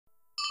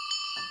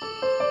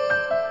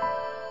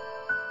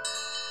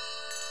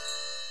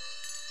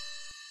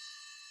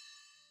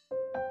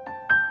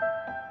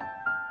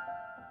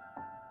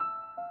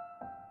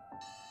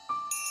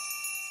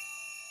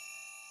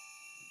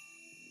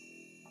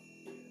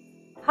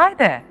Hi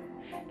there!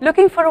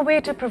 Looking for a way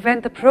to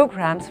prevent the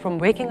programs from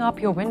waking up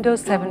your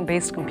Windows 7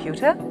 based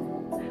computer?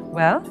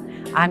 Well,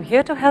 I'm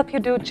here to help you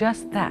do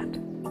just that.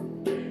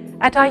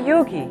 At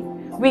iYogi,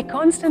 we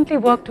constantly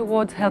work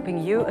towards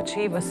helping you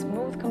achieve a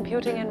smooth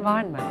computing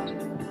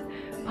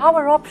environment.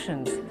 Power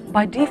options,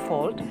 by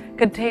default,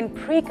 contain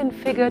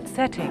pre-configured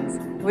settings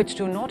which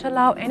do not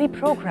allow any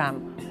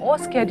program or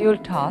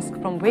scheduled task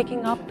from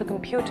waking up the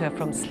computer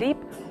from sleep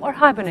or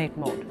hibernate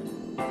mode.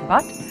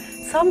 But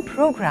some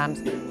programs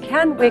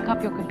can wake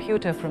up your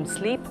computer from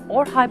sleep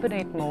or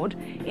hibernate mode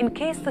in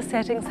case the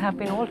settings have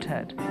been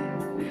altered.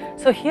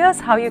 So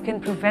here's how you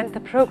can prevent the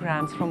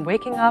programs from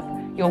waking up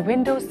your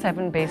Windows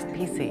 7 based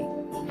PC.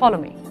 Follow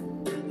me.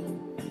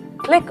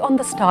 Click on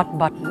the Start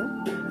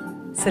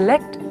button,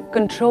 select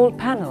Control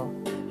Panel.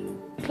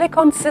 Click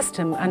on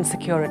System and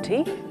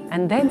Security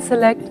and then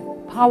select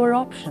Power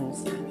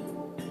Options.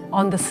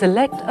 On the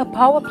Select a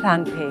Power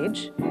Plan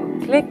page,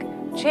 click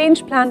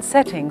Change Plan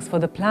Settings for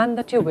the plan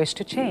that you wish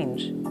to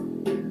change.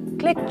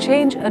 Click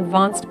Change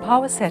Advanced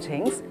Power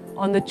Settings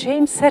on the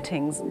Change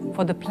Settings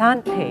for the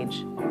plan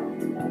page.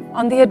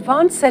 On the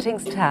Advanced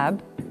Settings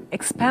tab,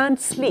 expand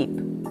Sleep.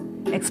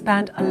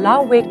 Expand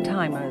Allow Wake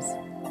Timers.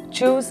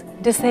 Choose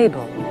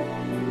Disable.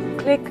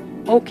 Click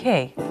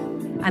OK.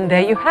 And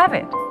there you have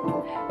it.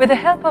 With the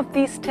help of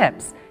these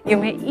steps, you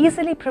may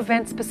easily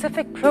prevent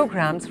specific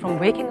programs from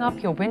waking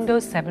up your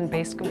Windows 7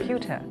 based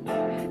computer.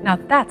 Now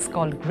that's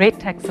called great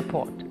tech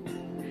support.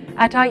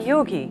 At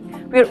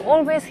iYogi, we're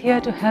always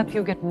here to help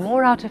you get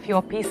more out of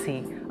your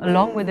PC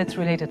along with its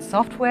related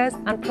softwares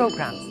and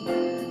programs.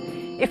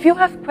 If you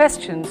have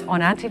questions on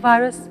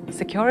antivirus,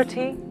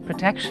 security,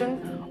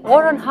 protection,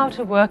 or on how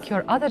to work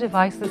your other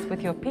devices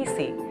with your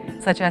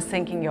PC, such as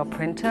syncing your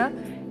printer,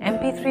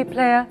 MP3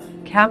 player,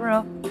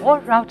 camera, or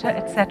router,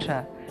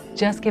 etc.,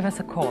 just give us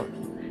a call.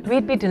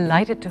 We'd be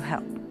delighted to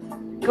help.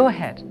 Go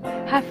ahead,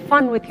 have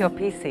fun with your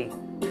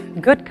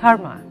PC. Good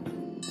karma.